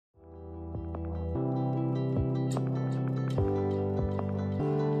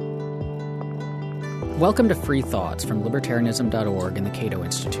Welcome to Free Thoughts from Libertarianism.org and the Cato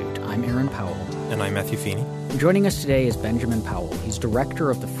Institute. I'm Aaron Powell. And I'm Matthew Feeney. Joining us today is Benjamin Powell. He's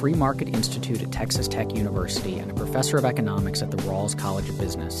director of the Free Market Institute at Texas Tech University and a professor of economics at the Rawls College of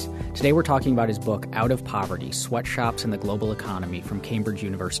Business. Today we're talking about his book, Out of Poverty, Sweatshops and the Global Economy from Cambridge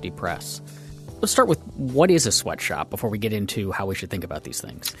University Press. Let's start with what is a sweatshop before we get into how we should think about these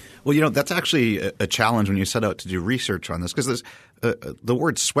things. Well, that's actually a challenge when you set out to do research on this because the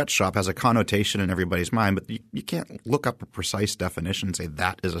word sweatshop has a connotation in everybody's mind, but you can't look up a precise definition and say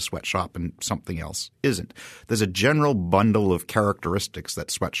that is a sweatshop and something else isn't. There's a general bundle of characteristics that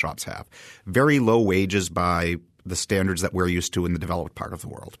sweatshops have. Very low wages by the standards that we're used to in the developed part of the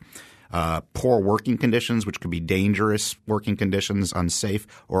world. Poor working conditions, which could be dangerous working conditions, unsafe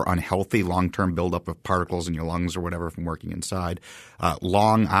or unhealthy long-term buildup of particles in your lungs or whatever from working inside.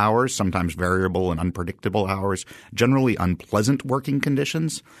 Long hours, sometimes variable and unpredictable hours. Generally unpleasant working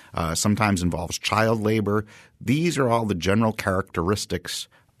conditions, sometimes involves child labor. These are all the general characteristics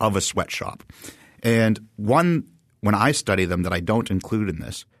of a sweatshop. And one, when I study them that I don't include in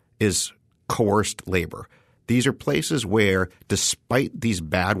this, is coerced labor. These are places where, despite these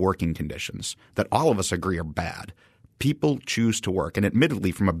bad working conditions that all of us agree are bad, people choose to work, and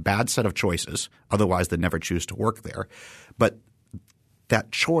admittedly from a bad set of choices, otherwise they'd never choose to work there. But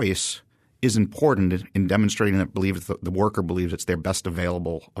that choice is important in demonstrating that the worker believes it's their best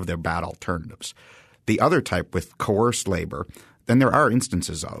available of their bad alternatives. The other type with coerced labor, then there are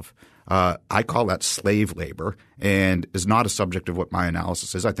instances of. I call that slave labor and is not a subject of what my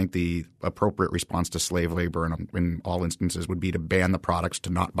analysis is. I think the appropriate response to slave labor in all instances would be to ban the products, to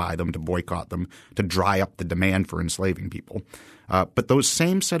not buy them, to boycott them, to dry up the demand for enslaving people. But those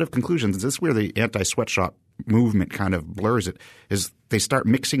same set of conclusions, this is where the anti-sweatshop movement kind of blurs it, is they start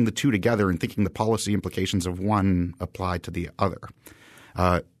mixing the two together and thinking the policy implications of one apply to the other.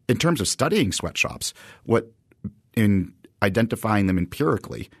 In terms of studying sweatshops, in identifying them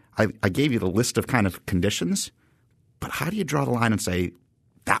empirically, I gave you the list of kind of conditions, but how do you draw the line and say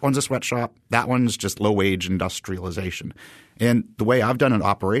that one's a sweatshop, that one's just low-wage industrialization? And the way I've done it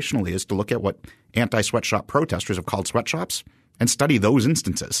operationally is to look at what anti-sweatshop protesters have called sweatshops and study those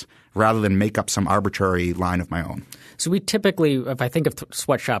instances rather than make up some arbitrary line of my own. So we typically, if I think of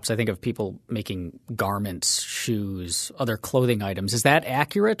sweatshops, I think of people making garments, shoes, other clothing items. Is that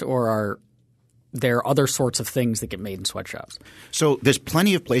accurate, or are there are other sorts of things that get made in sweatshops? So there's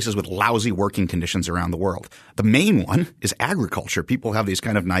plenty of places with lousy working conditions around the world. The main one is agriculture. People have these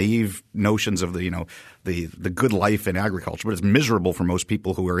kind of naive notions of the good life in agriculture, but it's miserable for most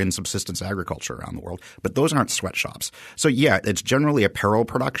people who are in subsistence agriculture around the world. But those aren't sweatshops. So yeah, it's generally apparel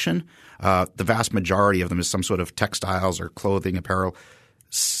production. The vast majority of them is some sort of textiles or clothing apparel.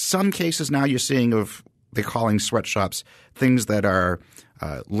 Some cases now you're seeing they're calling sweatshops things that are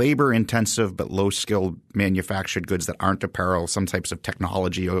labor-intensive but low-skilled manufactured goods that aren't apparel, some types of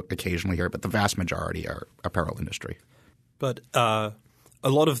technology occasionally here, but the vast majority are apparel industry. But a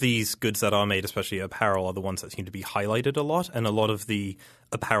lot of these goods that are made, especially apparel, are the ones that seem to be highlighted a lot, and a lot of the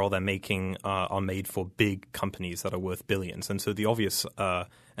apparel they're making are made for big companies that are worth billions. And so the obvious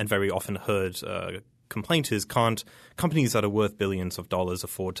and very often heard complaint is, can't companies that are worth billions of dollars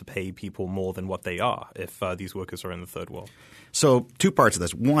afford to pay people more than what they are if these workers are in the third world? So two parts of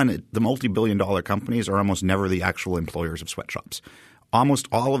this. One, the multi-billion-dollar companies are almost never the actual employers of sweatshops. Almost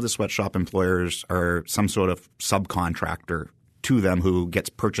all of the sweatshop employers are some sort of subcontractor to them who gets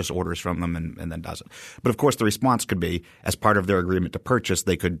purchase orders from them and then does it. But of course the response could be, as part of their agreement to purchase,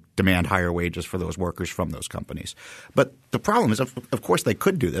 they could demand higher wages for those workers from those companies. But the problem is, of course they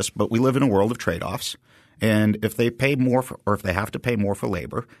could do this, but we live in a world of trade-offs. And if they pay more or if they have to pay more for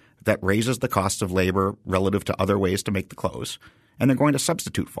labor, that raises the cost of labor relative to other ways to make the clothes, and they're going to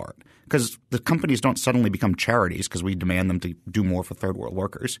substitute for it. Because the companies don't suddenly become charities because we demand them to do more for third world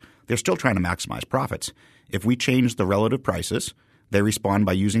workers. They're still trying to maximize profits. If we change the relative prices, they respond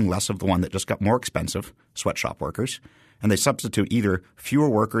by using less of the one that just got more expensive, sweatshop workers, and they substitute either fewer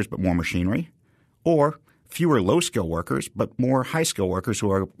workers but more machinery, or fewer low-skill workers but more high-skill workers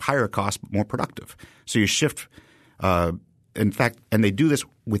who are higher cost but more productive. So you shift in fact, and they do this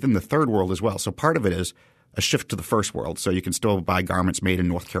within the third world as well. So part of it is a shift to the first world. So you can still buy garments made in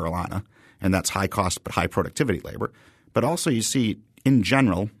North Carolina, and that's high cost but high productivity labor. But also you see in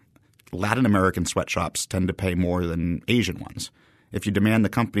general Latin American sweatshops tend to pay more than Asian ones. If you demand the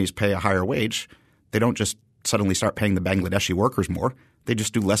companies pay a higher wage, they don't just suddenly start paying the Bangladeshi workers more. They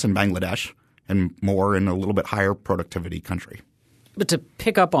just do less in Bangladesh and more in a little bit higher productivity country. But to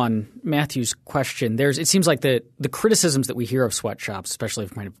pick up on Matthew's question, it seems like the criticisms that we hear of sweatshops, especially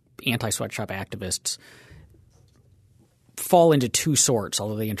from kind of anti-sweatshop activists, fall into two sorts,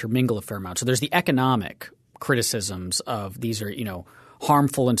 although they intermingle a fair amount. So there's the economic criticisms of these are,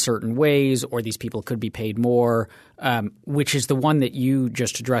 harmful in certain ways, or these people could be paid more, which is the one that you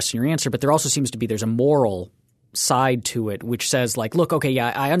just addressed in your answer. But there also seems to be there's a moral side to it, which says like, look, okay,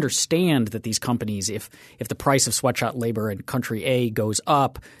 yeah, I understand that these companies, if the price of sweatshop labor in country A goes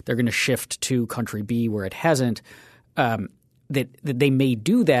up, they're going to shift to country B where it hasn't. That they may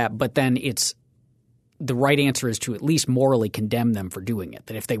do that, but then the right answer is to at least morally condemn them for doing it.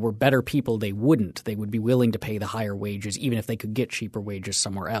 That if they were better people, they wouldn't. They would be willing to pay the higher wages even if they could get cheaper wages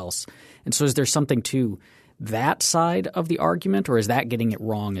somewhere else. And so is there something to that side of the argument, or is that getting it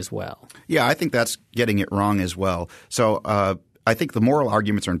wrong as well? Yeah, I think that's getting it wrong as well. So I think the moral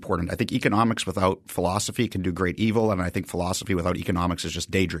arguments are important. I think economics without philosophy can do great evil, and I think philosophy without economics is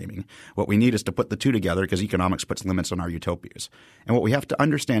just daydreaming. What we need is to put the two together because economics puts limits on our utopias. And what we have to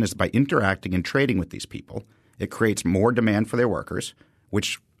understand is by interacting and trading with these people, it creates more demand for their workers,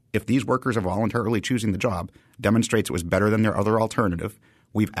 which if these workers are voluntarily choosing the job, demonstrates it was better than their other alternative.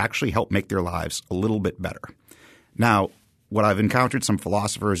 We've actually helped make their lives a little bit better. Now, what I've encountered some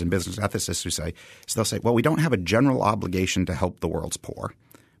philosophers and business ethicists who say is they'll say, well, we don't have a general obligation to help the world's poor,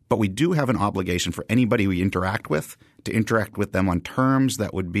 but we do have an obligation for anybody we interact with to interact with them on terms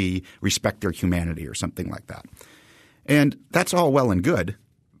that would be respect their humanity or something like that. And that's all well and good,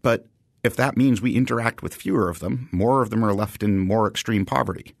 but if that means we interact with fewer of them, more of them are left in more extreme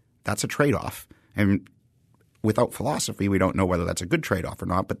poverty. That's a trade-off. And without philosophy, we don't know whether that's a good trade-off or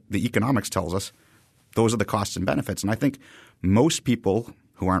not, but the economics tells us those are the costs and benefits. And I think most people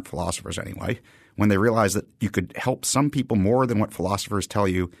who aren't philosophers anyway, when they realize that you could help some people more than what philosophers tell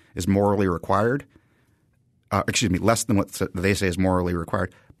you is morally required less than what they say is morally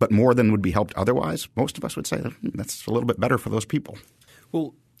required, but more than would be helped otherwise, most of us would say that's a little bit better for those people.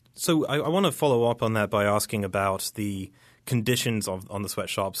 Well, so I want to follow up on that by asking about the conditions on the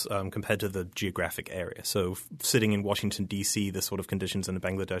sweatshops compared to the geographic area. So sitting in Washington, D.C., the sort of conditions in a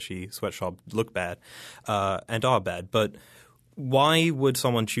Bangladeshi sweatshop look bad and are bad. But why would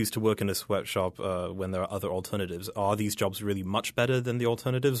someone choose to work in a sweatshop when there are other alternatives? Are these jobs really much better than the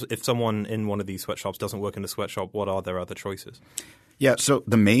alternatives? If someone in one of these sweatshops doesn't work in a sweatshop, what are their other choices? Yeah, so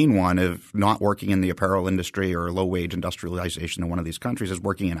the main one of not working in the apparel industry or low-wage industrialization in one of these countries is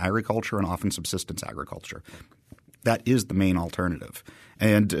working in agriculture and often subsistence agriculture. That is the main alternative.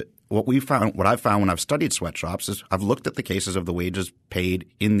 And what I've found when I've studied sweatshops is I've looked at the cases of the wages paid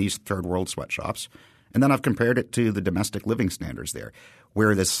in these third world sweatshops, and then I've compared it to the domestic living standards there,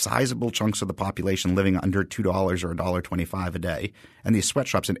 where there's sizable chunks of the population living under $2 or $1.25 a day. And these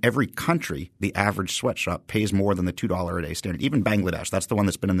sweatshops in every country, the average sweatshop pays more than the $2 a day standard. Even Bangladesh, that's the one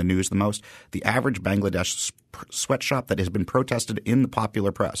that's been in the news the most. The average Bangladesh sweatshop that has been protested in the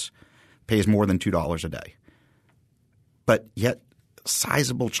popular press pays more than $2 a day. But yet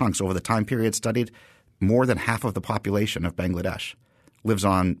sizable chunks over the time period studied, more than half of the population of Bangladesh lives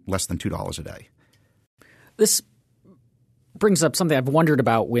on less than $2 a day. This brings up something I've wondered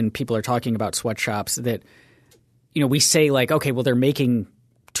about when people are talking about sweatshops that, we say like, okay, well, they're making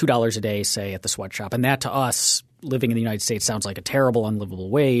 $2 a day, say, at the sweatshop. And that to us living in the United States sounds like a terrible, unlivable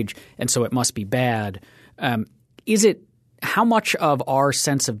wage. And so it must be bad. How much of our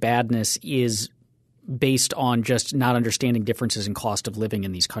sense of badness is based on just not understanding differences in cost of living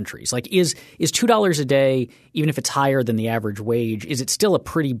in these countries? Like is $2 a day, even if it's higher than the average wage, is it still a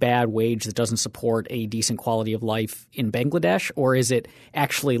pretty bad wage that doesn't support a decent quality of life in Bangladesh? Or is it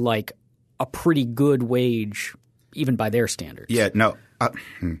actually like a pretty good wage even by their standards? Yeah, no.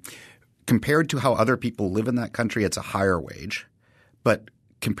 Compared to how other people live in that country, it's a higher wage. But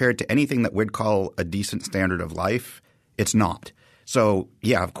compared to anything that we'd call a decent standard of life, it's not. So,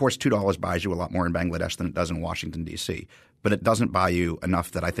 yeah, of course, $2 buys you a lot more in Bangladesh than it does in Washington, D.C. But it doesn't buy you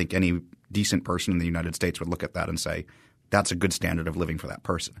enough that I think any decent person in the United States would look at that and say, that's a good standard of living for that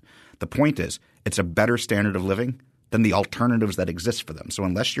person. The point is, it's a better standard of living than the alternatives that exist for them. So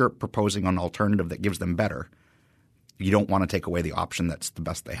unless you're proposing an alternative that gives them better, you don't want to take away the option that's the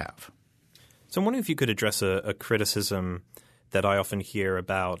best they have. So I'm wondering if you could address a criticism that I often hear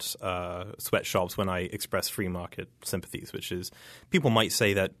about sweatshops when I express free market sympathies, which is people might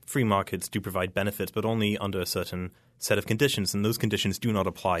say that free markets do provide benefits, but only under a certain set of conditions, and those conditions do not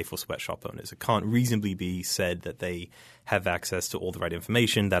apply for sweatshop owners. It can't reasonably be said that they have access to all the right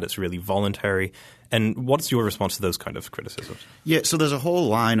information, that it's really voluntary. And what's your response to those kind of criticisms? Yeah, so there's a whole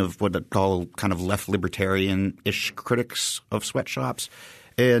line of what I call kind of left libertarian-ish critics of sweatshops,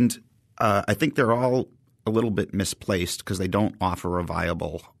 and I think they're all a little bit misplaced because they don't offer a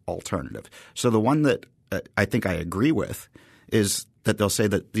viable alternative. So the one that I think I agree with is that they'll say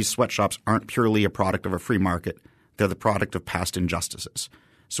that these sweatshops aren't purely a product of a free market. they're the product of past injustices.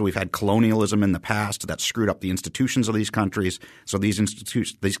 So we've had colonialism in the past that screwed up the institutions of these countries. So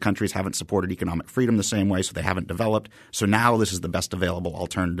these countries haven't supported economic freedom the same way, so they haven't developed. So now this is the best available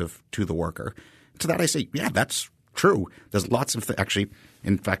alternative to the worker. To that I say, yeah, that's true. There's lots of actually,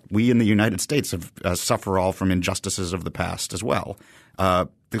 in fact, we in the United States have suffer all from injustices of the past as well.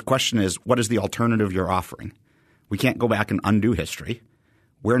 The question is, what is the alternative you're offering? We can't go back and undo history.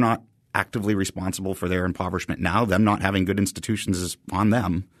 We're not actively responsible for their impoverishment now. Them not having good institutions is on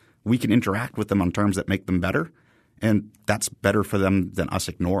them. We can interact with them on terms that make them better, and that's better for them than us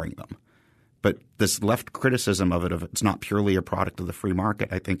ignoring them. But this left criticism of it's not purely a product of the free market,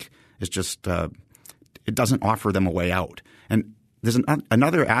 I think is just it doesn't offer them a way out. And there's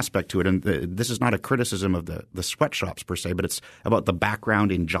another aspect to it, and this is not a criticism of the sweatshops per se, but it's about the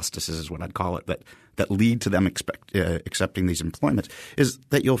background injustices is what I'd call it that lead to them accepting these employments, is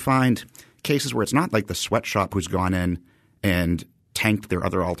that you'll find cases where it's not like the sweatshop who's gone in and tanked their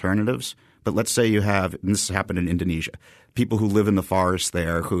other alternatives. But let's say you have – and this has happened in Indonesia – people who live in the forest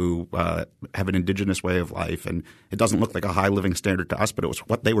there who have an indigenous way of life, and it doesn't look like a high living standard to us, but it was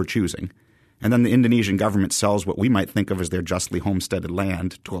what they were choosing. And then the Indonesian government sells what we might think of as their justly homesteaded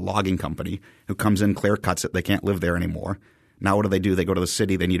land to a logging company who comes in, clear cuts it. They can't live there anymore. Now what do? They go to the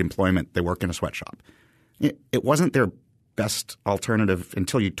city. They need employment. They work in a sweatshop. It wasn't their best alternative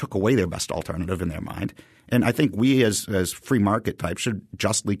until you took away their best alternative in their mind. And I think we as free market types should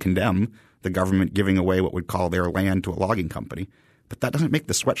justly condemn the government giving away what we'd call their land to a logging company. But that doesn't make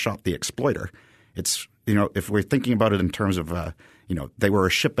the sweatshop the exploiter. It's – if we're thinking about it in terms of they were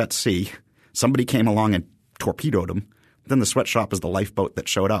a ship at sea. Somebody came along and torpedoed them. Then the sweatshop is the lifeboat that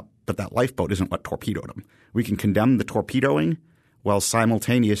showed up. But that lifeboat isn't what torpedoed them. We can condemn the torpedoing while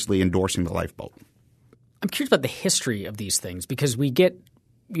simultaneously endorsing the lifeboat. I'm curious about the history of these things because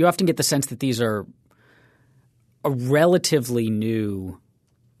you often get the sense that these are a relatively new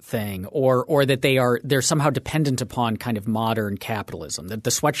thing or that they're somehow dependent upon kind of modern capitalism.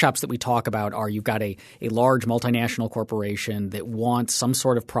 The sweatshops that we talk about are you've got a large multinational corporation that wants some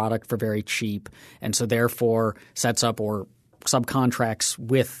sort of product for very cheap and so therefore sets up or subcontracts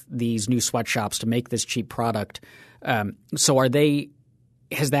with these new sweatshops to make this cheap product. So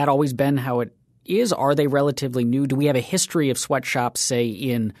has that always been how it is? Are they relatively new? Do we have a history of sweatshops, say,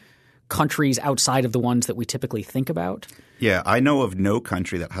 in countries outside of the ones that we typically think about? Yeah, I know of no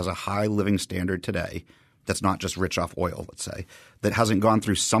country that has a high living standard today that's not just rich off oil, let's say, that hasn't gone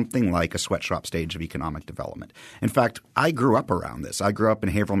through something like a sweatshop stage of economic development. In fact, I grew up around this. I grew up in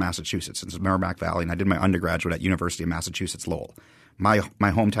Haverhill, Massachusetts, in the Merrimack Valley, and I did my undergraduate at University of Massachusetts Lowell. My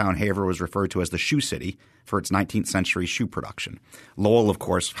hometown, Haverhill, was referred to as the shoe city for its 19th century shoe production. Lowell, of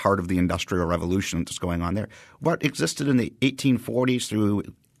course, heart of the Industrial Revolution that's going on there. What existed in the 1840s through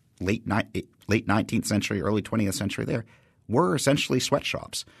late 19th century, early 20th century there were essentially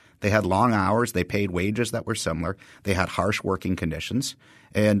sweatshops. They had long hours. They paid wages that were similar. They had harsh working conditions.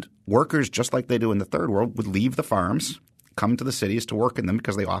 And workers, just like they do in the third world, would leave the farms, come to the cities to work in them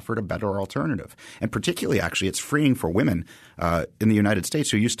because they offered a better alternative. And particularly, actually, it's freeing for women in the United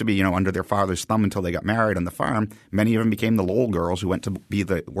States who used to be, under their father's thumb until they got married on the farm. Many of them became the Lowell girls who went to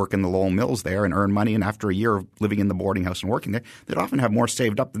work in the Lowell mills there and earn money. And after a year of living in the boarding house and working there, they'd often have more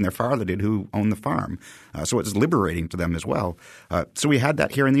saved up than their father did who owned the farm. So it's liberating to them as well. So we had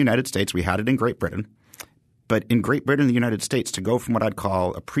that here in the United States. We had it in Great Britain. But in Great Britain and the United States, to go from what I'd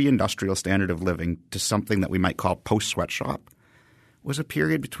call a pre-industrial standard of living to something that we might call post-sweatshop was a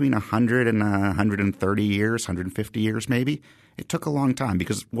period between 100 and 130 years, 150 years maybe. It took a long time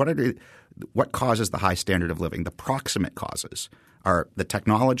because what causes the high standard of living? The proximate causes are the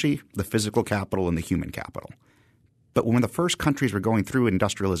technology, the physical capital, and the human capital. But when the first countries were going through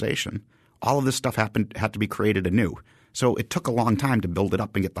industrialization, all of this stuff had to be created anew. So it took a long time to build it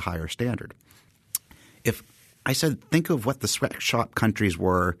up and get the higher standard. If I said think of what the sweatshop countries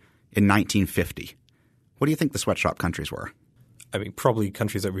were in 1950, what do you think the sweatshop countries were? I mean, probably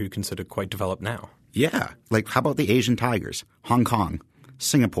countries that we would consider quite developed now. Yeah. Like how about the Asian tigers? Hong Kong,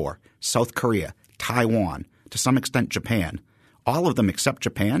 Singapore, South Korea, Taiwan, to some extent Japan. All of them except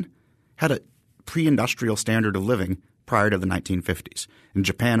Japan had a pre-industrial standard of living prior to the 1950s. And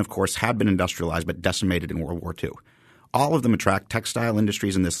Japan, of course, had been industrialized but decimated in World War II. All of them attract textile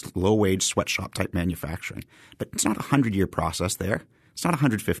industries and this low-wage sweatshop-type manufacturing. But it's not a 100-year process there. It's not a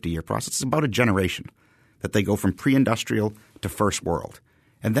 150-year process. It's about a generation that they go from pre-industrial to first world.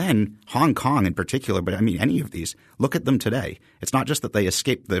 And then Hong Kong in particular, but I mean any of these, look at them today. It's not just that they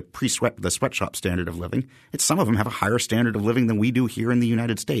escaped the sweatshop standard of living. It's some of them have a higher standard of living than we do here in the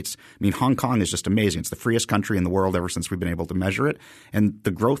United States. I mean, Hong Kong is just amazing. It's the freest country in the world ever since we've been able to measure it. And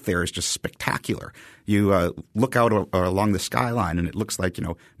the growth there is just spectacular. You look out along the skyline and it looks like,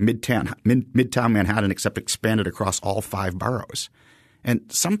 Midtown Manhattan except expanded across all 5 boroughs. And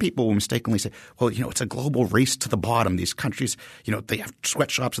some people will mistakenly say, well, it's a global race to the bottom. These countries, they have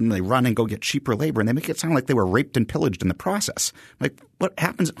sweatshops and they run and go get cheaper labor. And they make it sound like they were raped and pillaged in the process. Like what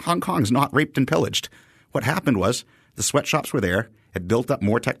happens? Hong Kong's not raped and pillaged. What happened was the sweatshops were there. It built up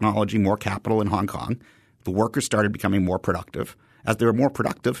more technology, more capital in Hong Kong. The workers started becoming more productive. As they were more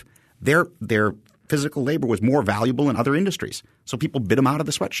productive, their physical labor was more valuable in other industries. So people bid them out of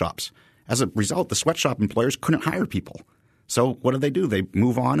the sweatshops. As a result, the sweatshop employers couldn't hire people. So what do? They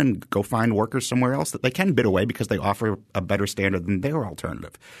move on and go find workers somewhere else that they can bid away because they offer a better standard than their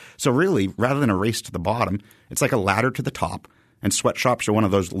alternative. So really, rather than a race to the bottom, it's like a ladder to the top. And sweatshops are one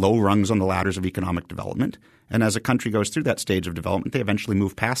of those low rungs on the ladders of economic development. And as a country goes through that stage of development, they eventually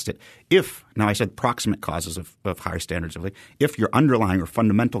move past it. Now I said proximate causes of higher standards of living, if your underlying or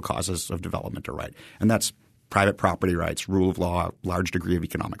fundamental causes of development are right. And that's private property rights, rule of law, large degree of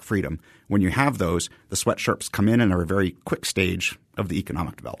economic freedom. When you have those, the sweatshops come in and are a very quick stage of the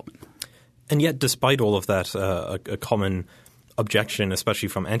economic development. And yet, despite all of that, a common objection, especially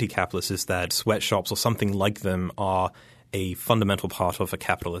from anti-capitalists, is that sweatshops or something like them are a fundamental part of a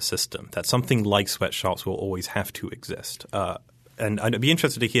capitalist system, that something like sweatshops will always have to exist. And I'd be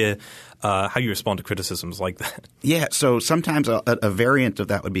interested to hear how you respond to criticisms like that. Yeah, so sometimes a variant of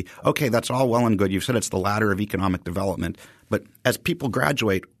that would be, okay, that's all well and good. You've said it's the ladder of economic development. But as people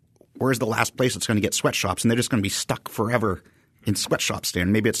graduate, where's the last place that's going to get sweatshops? And they're just going to be stuck forever in sweatshop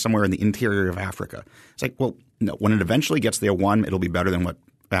stand. Maybe it's somewhere in the interior of Africa. It's like, well, no, when it eventually gets there, 1, it'll be better than what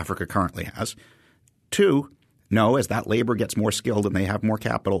Africa currently has. 2, no, as that labor gets more skilled and they have more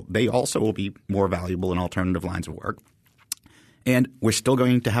capital, they also will be more valuable in alternative lines of work. And we're still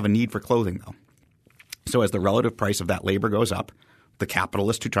going to have a need for clothing, though. So as the relative price of that labor goes up, the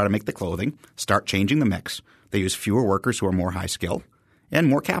capitalists who try to make the clothing start changing the mix. They use fewer workers who are more high skill and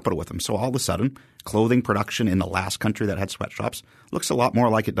more capital with them. So all of a sudden, clothing production in the last country that had sweatshops looks a lot more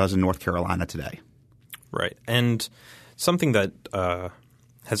like it does in North Carolina today. Right. And something that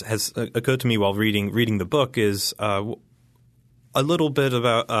has occurred to me while reading the book is a little bit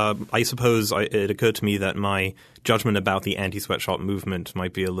about I suppose it occurred to me that my judgment about the anti-sweatshop movement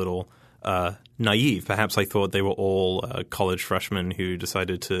might be a little naive. Perhaps I thought they were all college freshmen who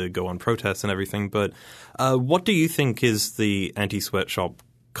decided to go on protests and everything. But what do you think is the anti-sweatshop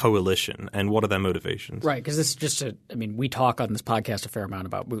coalition, and what are their motivations? Right, because this is we talk on this podcast a fair amount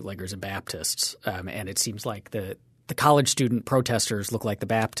about bootleggers and Baptists, and it seems like the college student protesters look like the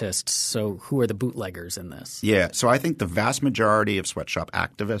Baptists. So who are the bootleggers in this? Yeah, so I think the vast majority of sweatshop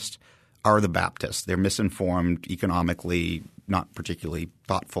activists are the Baptists. They're misinformed, economically not particularly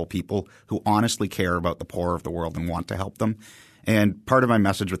thoughtful people who honestly care about the poor of the world and want to help them. And part of my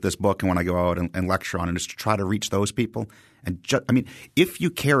message with this book and when I go out and lecture on it is to try to reach those people. And if you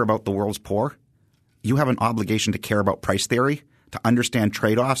care about the world's poor, you have an obligation to care about price theory, to understand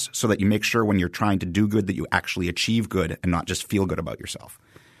trade-offs so that you make sure when you're trying to do good that you actually achieve good and not just feel good about yourself.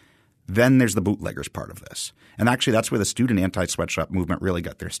 Then there's the bootleggers part of this. And actually that's where the student anti-sweatshop movement really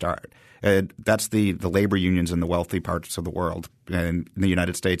got their start. That's the labor unions in the wealthy parts of the world. And in the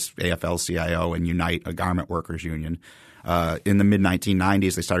United States, AFL-CIO and Unite, a garment workers union. In the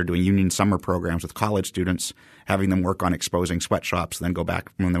mid-1990s, they started doing union summer programs with college students, having them work on exposing sweatshops, then go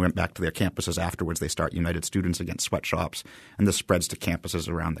back – when they went back to their campuses afterwards, they start United Students Against Sweatshops, and this spreads to campuses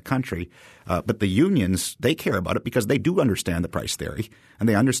around the country. But the unions, they care about it because they do understand the price theory, and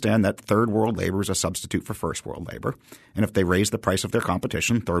they understand that third world labor is a substitute for first world labor. And if they raise the price of their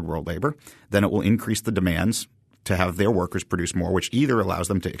competition, third world labor, then it will increase the demands to have their workers produce more, which either allows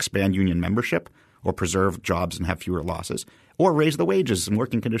them to expand union membership or preserve jobs and have fewer losses, or raise the wages and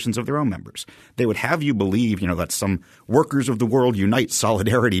working conditions of their own members. They would have you believe, that some workers of the world unite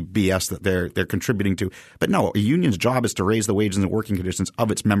solidarity BS that they're contributing to. But no, a union's job is to raise the wages and the working conditions of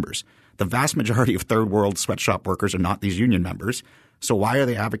its members. The vast majority of third world sweatshop workers are not these union members. So why are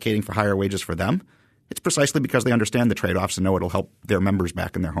they advocating for higher wages for them? It's precisely because they understand the trade-offs and know it'll help their members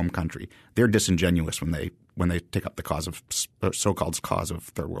back in their home country. They're disingenuous when they take up the cause of so-called cause of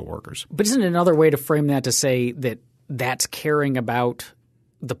third world workers. But isn't it another way to frame that to say that that's caring about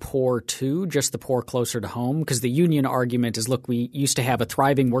the poor too, just the poor closer to home? Because the union argument is, look, we used to have a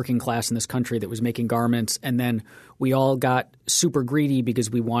thriving working class in this country that was making garments, and then we all got super greedy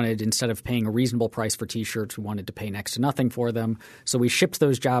because we wanted, instead of paying a reasonable price for T-shirts, we wanted to pay next to nothing for them. So we shipped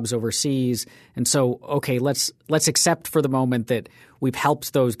those jobs overseas. And so, okay, let's accept for the moment that we've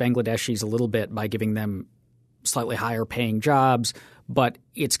helped those Bangladeshis a little bit by giving them slightly higher paying jobs, but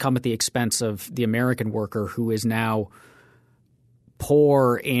it's come at the expense of the American worker who is now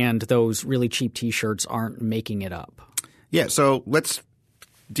poor, and those really cheap T-shirts aren't making it up. Yeah, so let's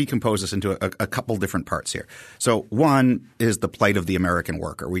decompose this into a couple different parts here. So one is the plight of the American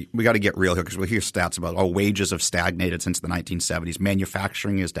worker. We got to get real here because we'll hear stats about, wages have stagnated since the 1970s.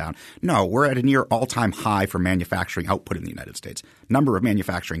 Manufacturing is down. No, we're at a near all-time high for manufacturing output in the United States. Number of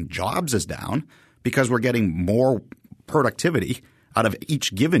manufacturing jobs is down because we're getting more productivity out of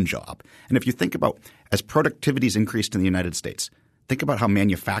each given job. And if you think about as productivity's increased in the United States, think about how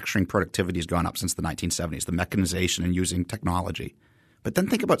manufacturing productivity has gone up since the 1970s, the mechanization and using technology. But then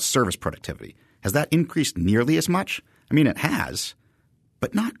think about service productivity. Has that increased nearly as much? I mean, it has,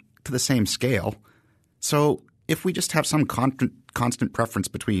 but not to the same scale. So if we just have some constant preference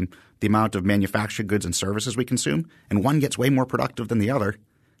between the amount of manufactured goods and services we consume, and one gets way more productive than the other,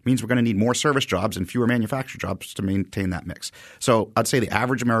 means we're going to need more service jobs and fewer manufactured jobs to maintain that mix. So I'd say the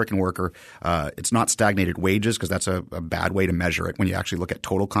average American worker, it's not stagnated wages because that's a bad way to measure it. When you actually look at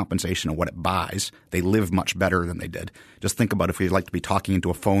total compensation and what it buys, they live much better than they did. Just think about if you'd like to be talking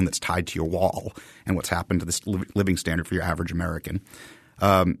into a phone that's tied to your wall and what's happened to this living standard for your average American.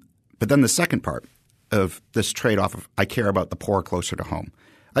 But then the second part of this trade-off of I care about the poor closer to home.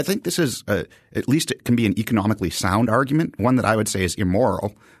 I think this is at least it can be an economically sound argument, one that I would say is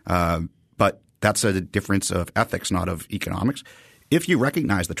immoral, but that's a difference of ethics, not of economics. If you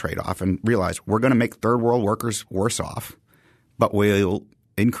recognize the trade-off and realize we're going to make third world workers worse off, but we'll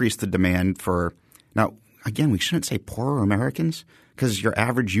increase the demand for – now, again, we shouldn't say poorer Americans because your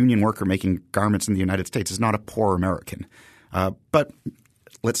average union worker making garments in the United States is not a poor American. But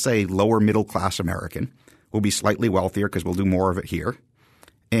let's say lower middle class American will be slightly wealthier because we'll do more of it here.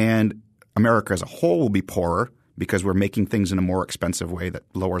 And America as a whole will be poorer because we're making things in a more expensive way that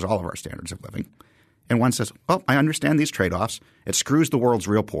lowers all of our standards of living. And one says, well, I understand these trade-offs. It screws the world's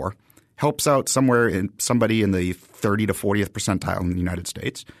real poor, helps out somebody in the 30 to 40th percentile in the United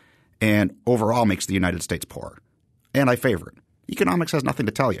States, and overall makes the United States poorer. And I favor it. Economics has nothing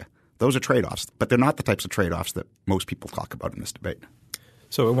to tell you. Those are trade-offs, but they're not the types of trade-offs that most people talk about in this debate.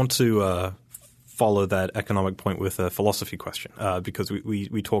 So I want to follow that economic point with a philosophy question because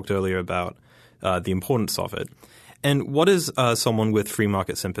we talked earlier about the importance of it. And what is someone with free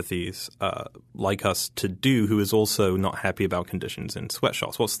market sympathies like us to do who is also not happy about conditions in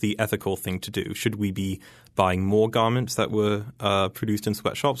sweatshops? What's the ethical thing to do? Should we be buying more garments that were produced in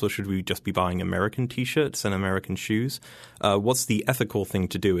sweatshops, or should we just be buying American T-shirts and American shoes? What's the ethical thing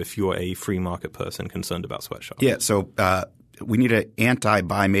to do if you're a free market person concerned about sweatshops? Yeah, so we need an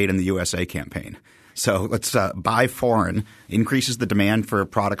anti-buy made in the USA campaign. So let's buy foreign, increases the demand for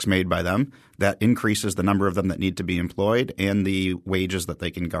products made by them. That increases the number of them that need to be employed and the wages that they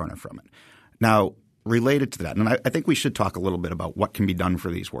can garner from it. Now, related to that, and I think we should talk a little bit about what can be done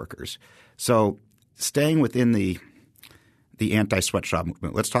for these workers. So staying within the anti-sweatshop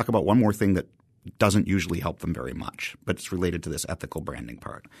movement, let's talk about one more thing that doesn't usually help them very much, but it's related to this ethical branding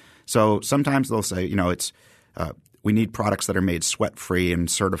part. So sometimes they'll say, it's we need products that are made sweat-free and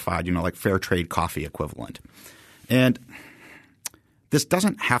certified, like fair trade coffee equivalent. And this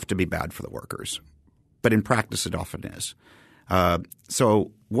doesn't have to be bad for the workers, but in practice it often is.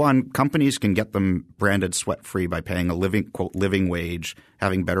 So one, companies can get them branded sweat-free by paying a quote, living wage,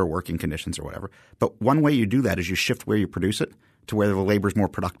 having better working conditions or whatever. But one way you do that is you shift where you produce it to where the labor is more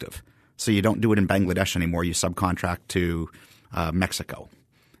productive. So you don't do it in Bangladesh anymore. You subcontract to Mexico.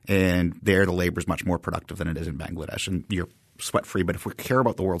 And there the labor is much more productive than it is in Bangladesh. And you're sweat-free. But if we care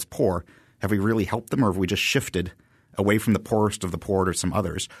about the world's poor, have we really helped them, or have we just shifted away from the poorest of the poor to some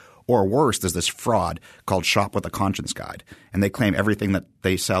others? Or worse, there's this fraud called Shop with a Conscience Guide. And they claim everything that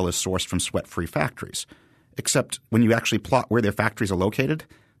they sell is sourced from sweat-free factories. Except when you actually plot where their factories are located,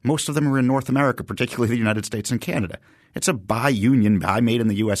 most of them are in North America, particularly the United States and Canada. It's a buy union, buy made in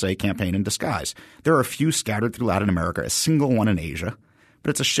the USA campaign in disguise. There are a few scattered through Latin America, a single one in Asia. But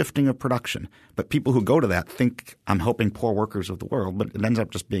it's a shifting of production. But people who go to that think I'm helping poor workers of the world, but it ends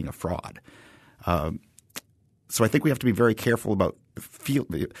up just being a fraud. So I think we have to be very careful about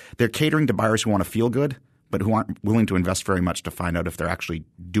they're catering to buyers who want to feel good, but who aren't willing to invest very much to find out if they're actually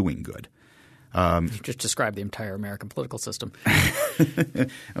doing good. You just described the entire American political system.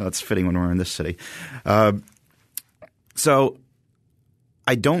 Well, it's fitting when we're in this city. So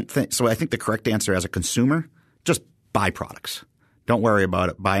I don't think – so I think the correct answer as a consumer, just buy products. Don't worry about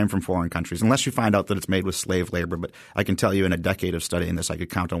it. Buy them from foreign countries unless you find out that it's made with slave labor. But I can tell you in a decade of studying this, I could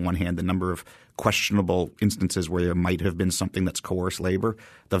count on one hand the number of questionable instances where there might have been something that's coerced labor.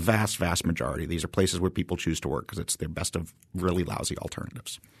 The vast, vast majority. These are places where people choose to work because it's the best of really lousy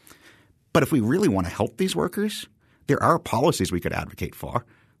alternatives. But if we really want to help these workers, there are policies we could advocate for.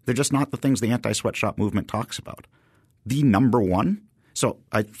 They're just not the things the anti-sweatshop movement talks about. The number one – so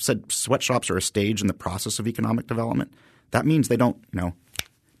I said sweatshops are a stage in the process of economic development. That means they don't,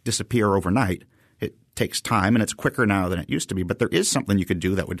 disappear overnight. It takes time, and it's quicker now than it used to be. But there is something you could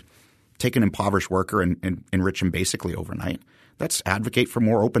do that would take an impoverished worker and enrich him basically overnight. That's advocate for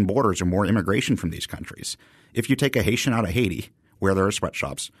more open borders or more immigration from these countries. If you take a Haitian out of Haiti, where there are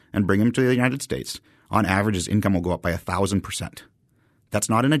sweatshops, and bring him to the United States, on average his income will go up by 1,000%. That's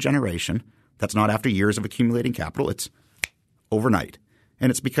not in a generation. That's not after years of accumulating capital. It's overnight. And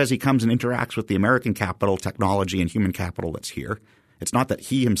it's because he comes and interacts with the American capital, technology, and human capital that's here. It's not that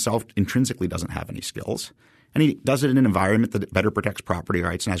he himself intrinsically doesn't have any skills. And he does it in an environment that better protects property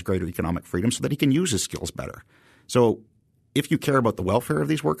rights and has greater economic freedom so that he can use his skills better. So if you care about the welfare of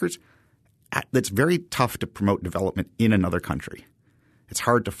these workers, it's very tough to promote development in another country. It's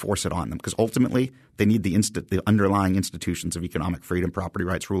hard to force it on them because ultimately they need the underlying institutions of economic freedom, property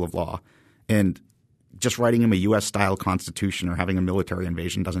rights, rule of law. And just writing him a U.S.-style constitution or having a military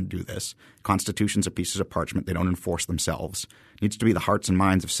invasion doesn't do this. Constitutions are pieces of parchment. They don't enforce themselves. It needs to be the hearts and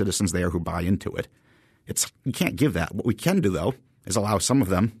minds of citizens there who buy into it. You can't give that. What we can do, though, is allow some of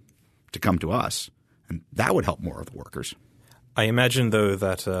them to come to us, and that would help more of the workers. I imagine, though,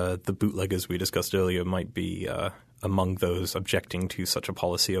 that the bootleggers we discussed earlier might be among those objecting to such a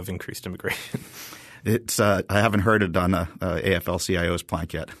policy of increased immigration. I haven't heard it on AFL-CIO's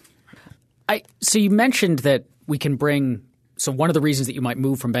plank yet. So you mentioned that we can bring – so one of the reasons that you might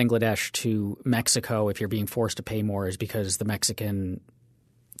move from Bangladesh to Mexico if you're being forced to pay more is because the Mexican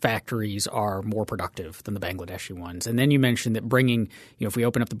factories are more productive than the Bangladeshi ones. And then you mentioned that bringing – if we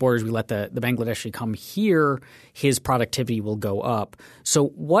open up the borders, we let the Bangladeshi come here, his productivity will go up. So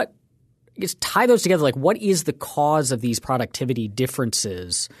what – I guess tie those together. Like what is the cause of these productivity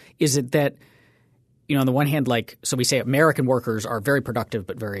differences? Is it that – on the one hand, so we say American workers are very productive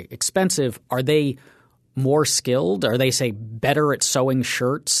but very expensive. Are they more skilled? Are they, say, better at sewing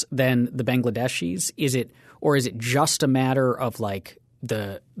shirts than the Bangladeshis? Is it just a matter of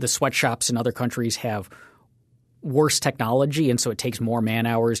the sweatshops in other countries have worse technology and so it takes more man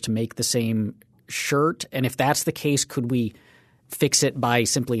hours to make the same shirt? And if that's the case, could we fix it by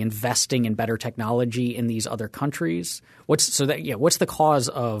simply investing in better technology in these other countries? What's the cause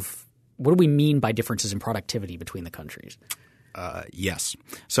of – what do we mean by differences in productivity between the countries? Yes.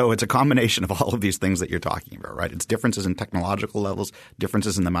 So it's a combination of all of these things that you're talking about, right? It's differences in technological levels,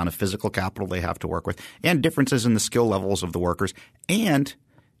 differences in the amount of physical capital they have to work with, and differences in the skill levels of the workers, and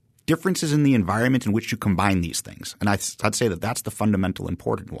differences in the environment in which you combine these things. And I'd say that that's the fundamental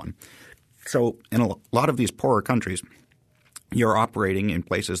important one. So in a lot of these poorer countries, you're operating in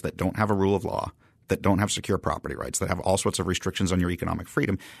places that don't have a rule of law, that don't have secure property rights, that have all sorts of restrictions on your economic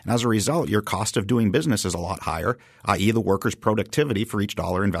freedom. And as a result, your cost of doing business is a lot higher, i.e. the worker's productivity for each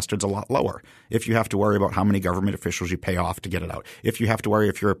dollar invested is a lot lower. If you have to worry about how many government officials you pay off to get it out, if you have to worry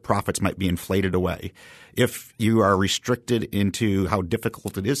if your profits might be inflated away, if you are restricted into how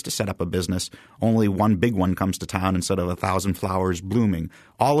difficult it is to set up a business, only one big one comes to town instead of 1,000 flowers blooming.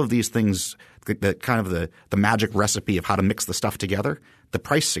 All of these things, the magic recipe of how to mix the stuff together, the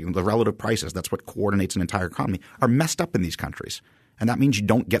pricing, the relative prices, that's what coordinates an entire economy, are messed up in these countries. And that means you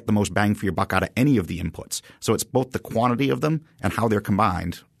don't get the most bang for your buck out of any of the inputs. So it's both the quantity of them and how they're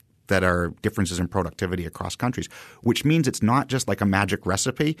combined that are differences in productivity across countries, which means it's not just like a magic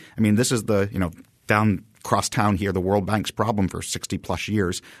recipe. I mean, this is down across town here, the World Bank's problem for 60 plus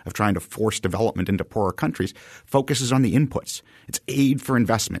years of trying to force development into poorer countries focuses on the inputs. It's aid for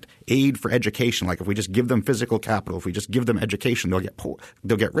investment, aid for education. Like if we just give them physical capital, if we just give them education, they'll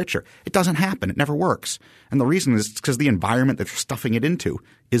get richer. It doesn't happen. It never works. And the reason is because the environment that they're stuffing it into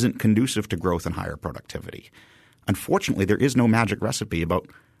isn't conducive to growth and higher productivity. Unfortunately, there is no magic recipe about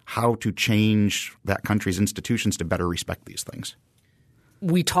how to change that country's institutions to better respect these things.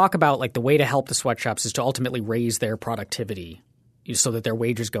 We talk about the way to help the sweatshops is to ultimately raise their productivity so that their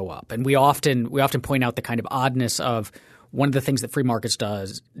wages go up. And we often point out the kind of oddness of one of the things that free markets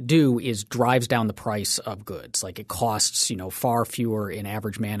do is drives down the price of goods. Like it costs far fewer in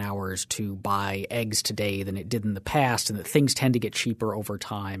average man hours to buy eggs today than it did in the past, and that things tend to get cheaper over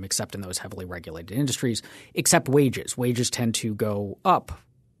time, except in those heavily regulated industries, except wages. Wages tend to go up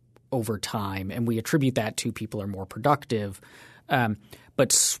over time, and we attribute that to people are more productive.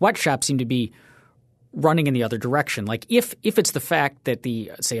 But sweatshops seem to be running in the other direction. Like if it's the fact that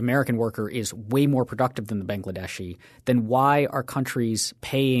the, say, American worker is way more productive than the Bangladeshi, then why are countries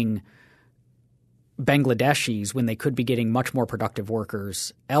paying Bangladeshis when they could be getting much more productive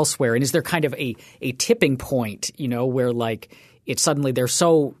workers elsewhere? And is there kind of a tipping point, where like it's suddenly they're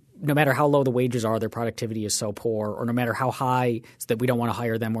so – no matter how low the wages are, their productivity is so poor, or no matter how high that we don't want to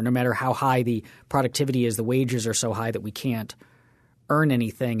hire them, or no matter how high the productivity is, the wages are so high that we can't earn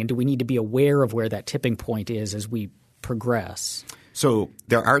anything? And do we need to be aware of where that tipping point is as we progress? So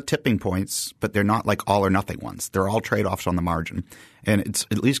there are tipping points, but they're not like all or nothing ones. They're all trade-offs on the margin. And it's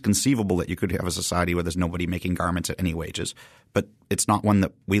at least conceivable that you could have a society where there's nobody making garments at any wages. But it's not one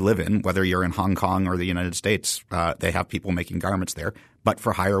that we live in, whether you're in Hong Kong or the United States. They have people making garments there, but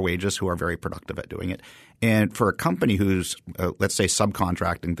for higher wages who are very productive at doing it. And for a company who's, let's say,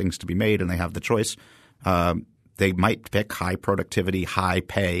 subcontracting things to be made and they have the choice, they might pick high productivity, high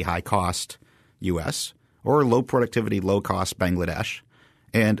pay, high cost U.S. or low productivity, low cost Bangladesh.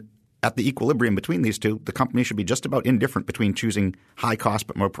 And at the equilibrium between these two, the company should be just about indifferent between choosing high cost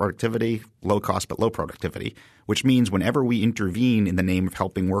but more productivity, low cost but low productivity, which means whenever we intervene in the name of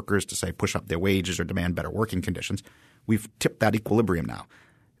helping workers to, say, push up their wages or demand better working conditions, we've tipped that equilibrium now.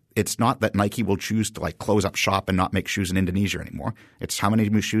 It's not that Nike will choose to like close up shop and not make shoes in Indonesia anymore. It's how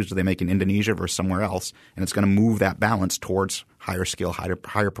many shoes do they make in Indonesia versus somewhere else, and it's going to move that balance towards higher skill,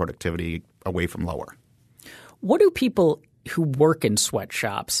 higher productivity away from lower. What do people who work in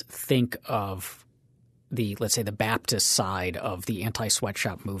sweatshops think of let's say the Baptist side of the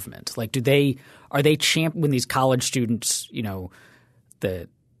anti-sweatshop movement? Like are they when these college students, that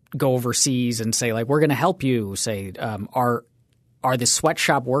go overseas and say like, we're going to help you, say, are the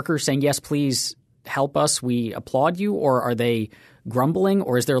sweatshop workers saying, yes, please help us, we applaud you, or are they grumbling,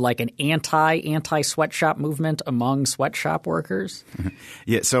 or is there like an anti-sweatshop movement among sweatshop workers?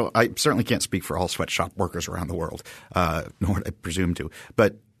 Yeah, so I certainly can't speak for all sweatshop workers around the world, nor would I presume to.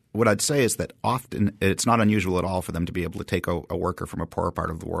 But what I'd say is that often it's not unusual at all for them to be able to take a worker from a poorer part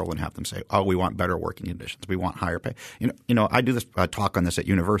of the world and have them say, oh, we want better working conditions. We want higher pay. I do this talk on this at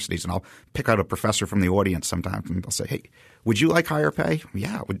universities, and I'll pick out a professor from the audience sometimes and I'll say, hey, would you like higher pay?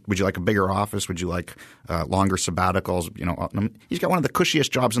 Yeah. Would you like a bigger office? Would you like longer sabbaticals? He's got one of the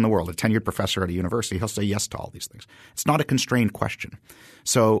cushiest jobs in the world, a tenured professor at a university. He'll say yes to all these things. It's not a constrained question.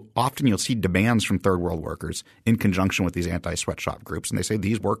 So often you'll see demands from third world workers in conjunction with these anti-sweatshop groups, and they say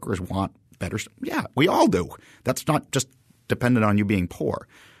these workers want better. Yeah, we all do. That's not just dependent on you being poor.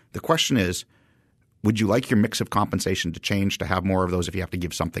 The question is, would you like your mix of compensation to change to have more of those if you have to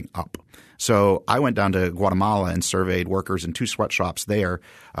give something up? So I went down to Guatemala and surveyed workers in 2 sweatshops there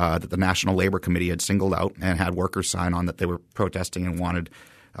that the National Labor Committee had singled out, and had workers sign on that they were protesting and wanted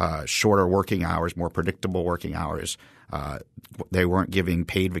shorter working hours, more predictable working hours. They weren't giving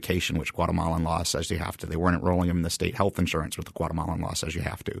paid vacation, which Guatemalan law says you have to. They weren't enrolling them in the state health insurance, which the Guatemalan law says you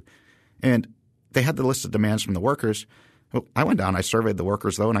have to. And they had the list of demands from the workers. Well, I went down, I surveyed the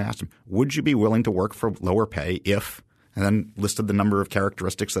workers, though, and I asked them, would you be willing to work for lower pay if – and then listed the number of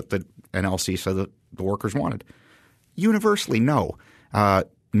characteristics that the NLC said that the workers wanted. Universally, no.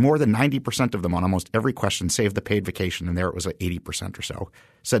 More than 90% of them on almost every question, save the paid vacation, and there it was at 80% or so,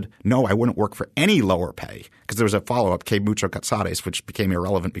 said, no, I wouldn't work for any lower pay, because there was a follow-up, que mucho cazares, which became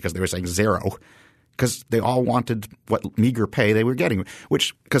irrelevant because they were saying zero, because they all wanted what meager pay they were getting,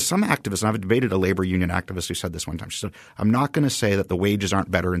 which – because some activists – and I've debated a labor union activist who said this one time. She said, I'm not going to say that the wages aren't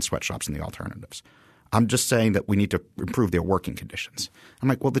better in sweatshops than the alternatives. I'm just saying that we need to improve their working conditions. I'm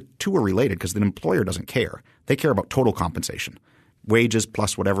like, well, the two are related because the employer doesn't care. They care about total compensation. Wages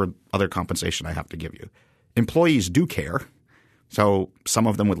plus whatever other compensation I have to give you. Employees do care. So some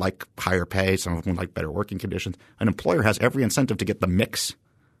of them would like higher pay. Some of them would like better working conditions. An employer has every incentive to get the mix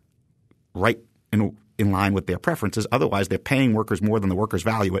right in line with their preferences. Otherwise, they're paying workers more than the workers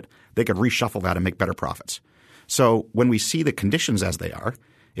value it. They could reshuffle that and make better profits. So when we see the conditions as they are,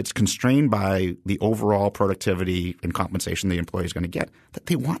 it's constrained by the overall productivity and compensation the employee is going to get, that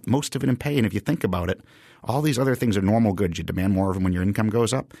they want most of it in pay. And if you think about it, all these other things are normal goods. You demand more of them when your income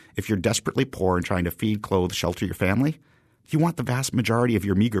goes up. If you're desperately poor and trying to feed, clothe, shelter your family, you want the vast majority of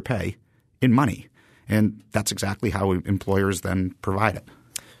your meager pay in money. And that's exactly how employers then provide it.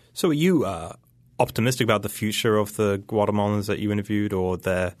 So are you optimistic about the future of the Guatemalans that you interviewed or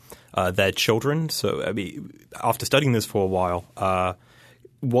their children? So I mean, after studying this for a while,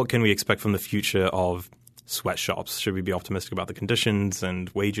 what can we expect from the future of sweatshops? Should we be optimistic about the conditions and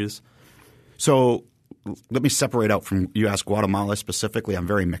wages? So let me separate out from – you asked Guatemala specifically. I'm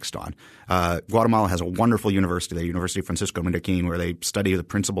very mixed on. Guatemala has a wonderful university, the University of Francisco Maraquin, where they study the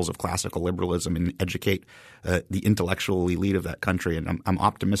principles of classical liberalism and educate the intellectual elite of that country. And I'm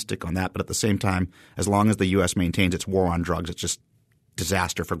optimistic on that. But at the same time, as long as the U.S. maintains its war on drugs, it's just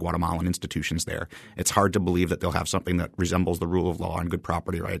disaster for Guatemalan institutions there. It's hard to believe that they'll have something that resembles the rule of law and good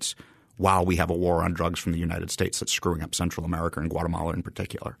property rights while we have a war on drugs from the United States that's screwing up Central America and Guatemala in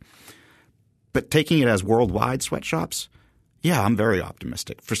particular. But taking it as worldwide sweatshops, yeah, I'm very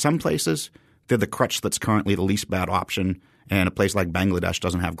optimistic. For some places, they're the crutch that's currently the least bad option, and a place like Bangladesh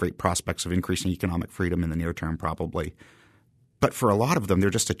doesn't have great prospects of increasing economic freedom in the near term probably. But for a lot of them, they're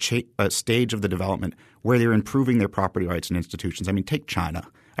just a stage of the development where they're improving their property rights and institutions. I mean, take China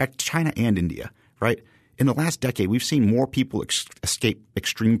and India, right? In the last decade, we've seen more people escape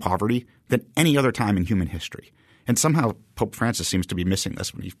extreme poverty than any other time in human history. And somehow Pope Francis seems to be missing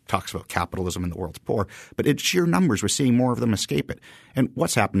this when he talks about capitalism and the world's poor. But in sheer numbers, we're seeing more of them escape it. And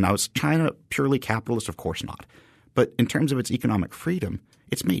what's happened now? Is China purely capitalist? Of course not. But in terms of its economic freedom,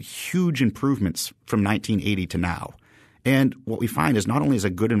 it's made huge improvements from 1980 to now. And what we find is not only is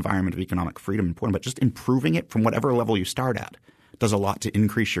a good environment of economic freedom important, but just improving it from whatever level you start at does a lot to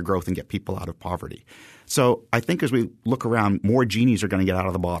increase your growth and get people out of poverty. So I think as we look around, more genies are going to get out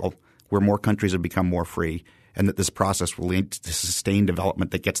of the bottle where more countries have become more free, and that this process will lead to sustained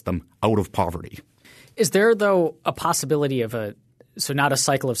development that gets them out of poverty. Is there, though, a possibility of so not a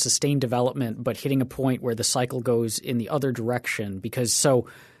cycle of sustained development, but hitting a point where the cycle goes in the other direction? Because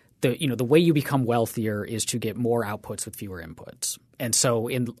the way you become wealthier is to get more outputs with fewer inputs. And so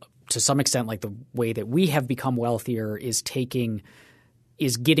to some extent, like the way that we have become wealthier is getting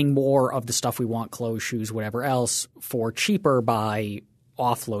more of the stuff we want, clothes, shoes, whatever else, for cheaper by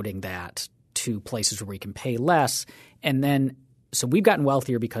offloading that to places where we can pay less. And then so we've gotten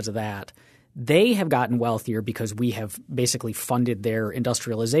wealthier because of that. They have gotten wealthier because we have basically funded their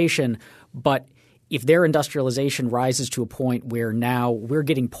industrialization. But if their industrialization rises to a point where now we're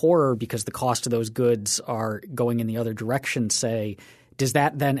getting poorer because the cost of those goods are going in the other direction, say, does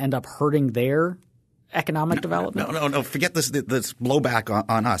that then end up hurting their economic development? No. Forget this blowback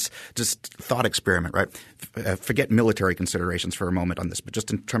on us. Just thought experiment, right? Forget military considerations for a moment on this. But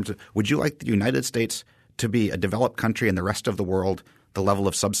just in terms of – would you like the United States to be a developed country and the rest of the world the level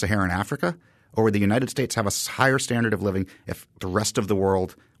of sub-Saharan Africa? Or would the United States have a higher standard of living if the rest of the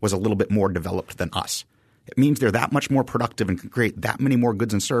world was a little bit more developed than us? It means they're that much more productive and can create that many more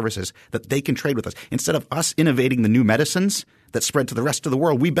goods and services that they can trade with us. Instead of us innovating the new medicines that spread to the rest of the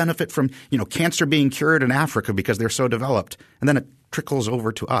world, we benefit from cancer being cured in Africa because they're so developed, and then it trickles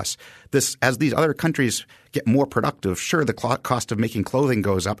over to us. As these other countries get more productive, sure, the cost of making clothing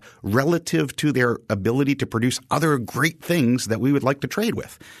goes up relative to their ability to produce other great things that we would like to trade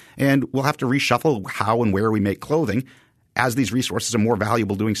with. And we'll have to reshuffle how and where we make clothing as these resources are more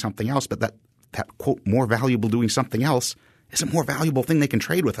valuable doing something else. But that quote, more valuable doing something else is a more valuable thing they can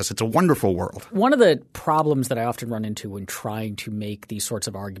trade with us. It's a wonderful world. One of the problems that I often run into when trying to make these sorts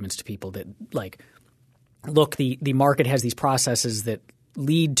of arguments to people that look, the market has these processes that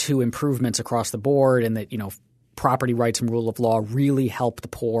lead to improvements across the board and that, property rights and rule of law really help the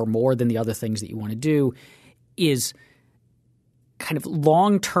poor more than the other things that you want to do is kind of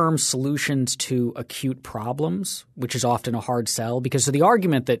long-term solutions to acute problems, which is often a hard sell because the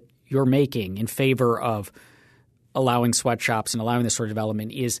argument that you're making in favor of allowing sweatshops and allowing this sort of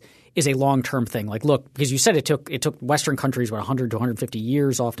development is a long-term thing. Like, look, because you said it took Western countries 100 to 150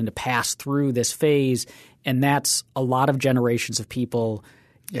 years often to pass through this phase, and that's a lot of generations of people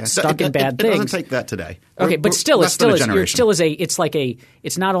stuck in bad things. It doesn't take that today. Okay, but still, it's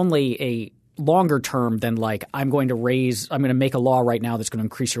not only a longer term than like I'm going to make a law right now that's going to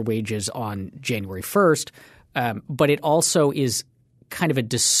increase your wages on January 1st, but it also is kind of a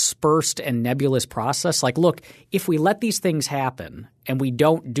dispersed and nebulous process. Like, look, if we let these things happen and we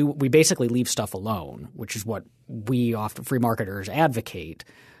basically leave stuff alone, which is what we often free marketers advocate,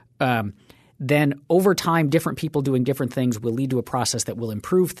 then over time different people doing different things will lead to a process that will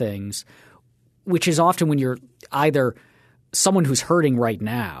improve things, which is often when you're either someone who's hurting right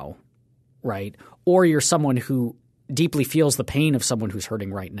now, right, or you're someone who deeply feels the pain of someone who's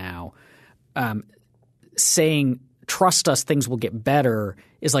hurting right now, saying – trust us, things will get better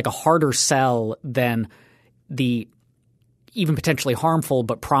is like a harder sell than the even potentially harmful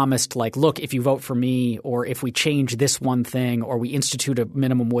but promised like, look, if you vote for me or if we change this one thing or we institute a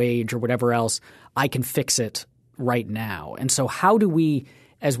minimum wage or whatever else, I can fix it right now. And so how do we,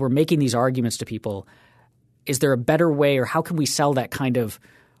 as we're making these arguments to people, is there a better way or how can we sell that kind of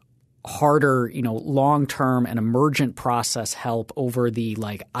harder, long-term and emergent process help over the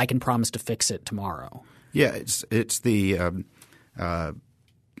I can promise to fix it tomorrow? Yeah, it's the kind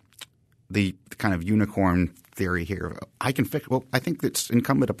of unicorn theory here. I can fix – well, I think it's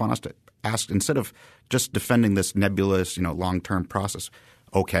incumbent upon us to ask, instead of just defending this nebulous, long-term process,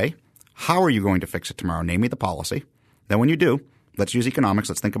 okay, how are you going to fix it tomorrow? Name me the policy. Then when you do, let's use economics.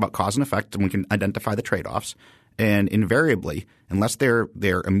 Let's think about cause and effect, and we can identify the trade-offs. And invariably, unless their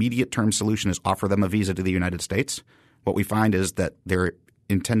immediate term solution is offer them a visa to the United States, what we find is that their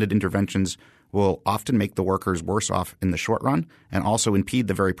intended interventions will often make the workers worse off in the short run and also impede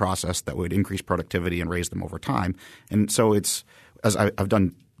the very process that would increase productivity and raise them over time. And so it's – as I've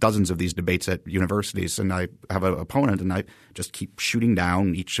done dozens of these debates at universities, and I have an opponent, and I just keep shooting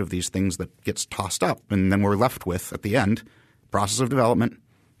down each of these things that gets tossed up. And then we're left with, at the end, process of development,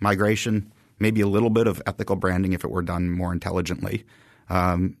 migration, maybe a little bit of ethical branding if it were done more intelligently,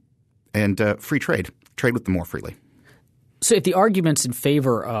 and free trade. Trade with them more freely. So if the arguments in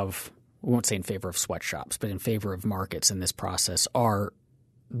favor of – we won't say in favor of sweatshops, but in favor of markets in this process are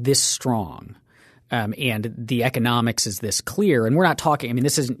this strong, and the economics is this clear, and we're not talking – I mean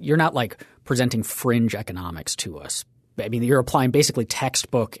this isn't – you're not presenting fringe economics to us. I mean you're applying basically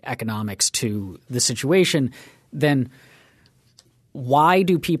textbook economics to the situation. Then why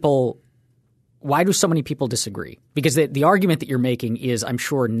do so many people disagree? Because the argument that you're making is, I'm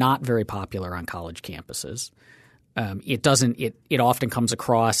sure, not very popular on college campuses. It often comes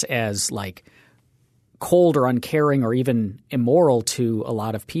across as cold or uncaring or even immoral to a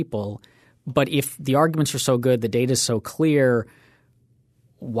lot of people. But if the arguments are so good, the data is so clear,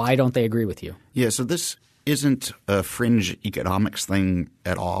 why don't they agree with you? Yeah, so this isn't a fringe economics thing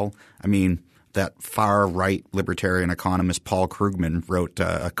at all. I mean, that far-right libertarian economist Paul Krugman wrote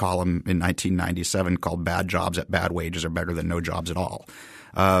a column in 1997 called "Bad Jobs at Bad Wages Are Better Than No Jobs at All."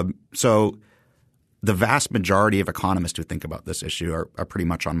 So the vast majority of economists who think about this issue are pretty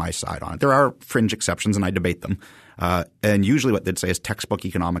much on my side on it. There are fringe exceptions, and I debate them. And usually what they'd say is textbook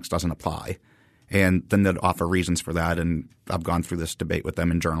economics doesn't apply. And then they'd offer reasons for that. And I've gone through this debate with them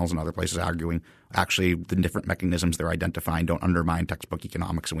in journals and other places arguing actually the different mechanisms they're identifying don't undermine textbook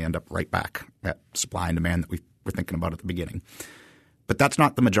economics, and we end up right back at supply and demand that we were thinking about at the beginning. But that's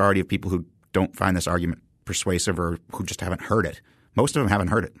not the majority of people who don't find this argument persuasive or who just haven't heard it. Most of them haven't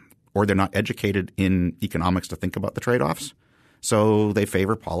heard it, or they're not educated in economics to think about the trade-offs. So they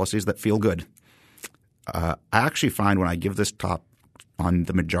favor policies that feel good. I actually find when I give this talk on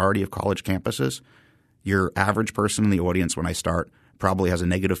the majority of college campuses, your average person in the audience when I start probably has a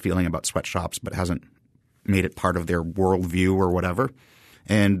negative feeling about sweatshops but hasn't made it part of their worldview or whatever.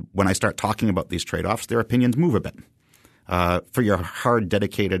 And when I start talking about these trade-offs, their opinions move a bit. For your hard,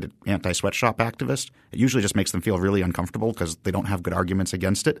 dedicated anti-sweatshop activist, it usually just makes them feel really uncomfortable because they don't have good arguments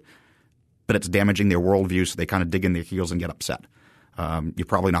against it. But it's damaging their worldview, so they kind of dig in their heels and get upset. You're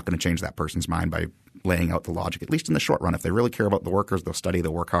probably not going to change that person's mind by laying out the logic, at least in the short run. If they really care about the workers, they'll study,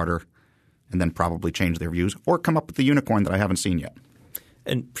 they'll work harder, and then probably change their views or come up with the unicorn that I haven't seen yet.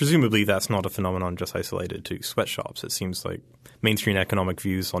 And presumably that's not a phenomenon just isolated to sweatshops. It seems like mainstream economic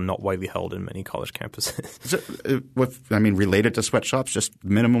views are not widely held in many college campuses. Related to sweatshops, just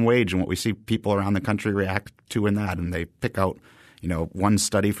minimum wage and what we see people around the country react to in that. And they pick out, one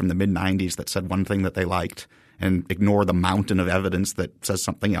study from the mid-'90s that said one thing that they liked and ignore the mountain of evidence that says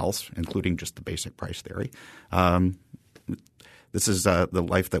something else, including just the basic price theory. This is the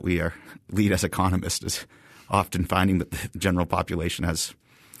life that we lead as economists, is often finding that the general population has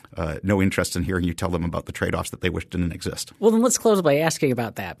no interest in hearing you tell them about the trade-offs that they wish didn't exist. Well, then let's close by asking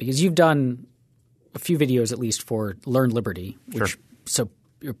about that, because you've done a few videos at least for Learn Liberty, which so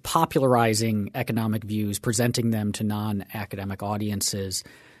you're popularizing economic views, presenting them to non-academic audiences.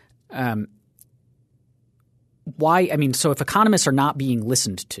 So if economists are not being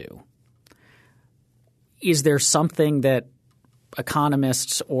listened to, is there something that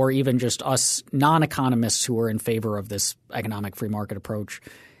economists or even just us non-economists who are in favor of this economic free market approach,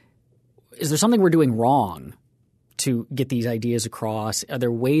 is there something we're doing wrong to get these ideas across? Are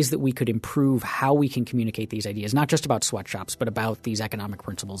there ways that we could improve how we can communicate these ideas, not just about sweatshops, but about these economic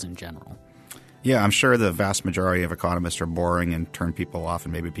principles in general? Yeah, I'm sure the vast majority of economists are boring and turn people off,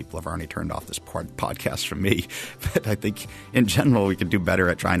 and maybe people have already turned off this podcast from me. But I think in general we could do better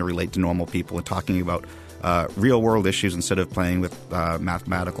at trying to relate to normal people and talking about real-world issues instead of playing with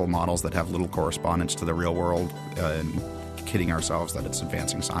mathematical models that have little correspondence to the real world and kidding ourselves that it's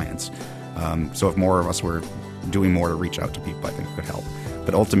advancing science. So if more of us were doing more to reach out to people, I think it could help.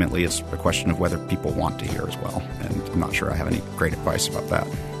 But ultimately it's a question of whether people want to hear as well, and I'm not sure I have any great advice about that.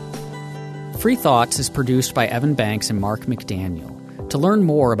 Free Thoughts is produced by Evan Banks and Mark McDaniel. To learn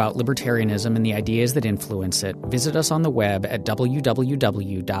more about libertarianism and the ideas that influence it, visit us on the web at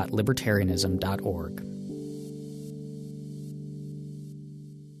www.libertarianism.org.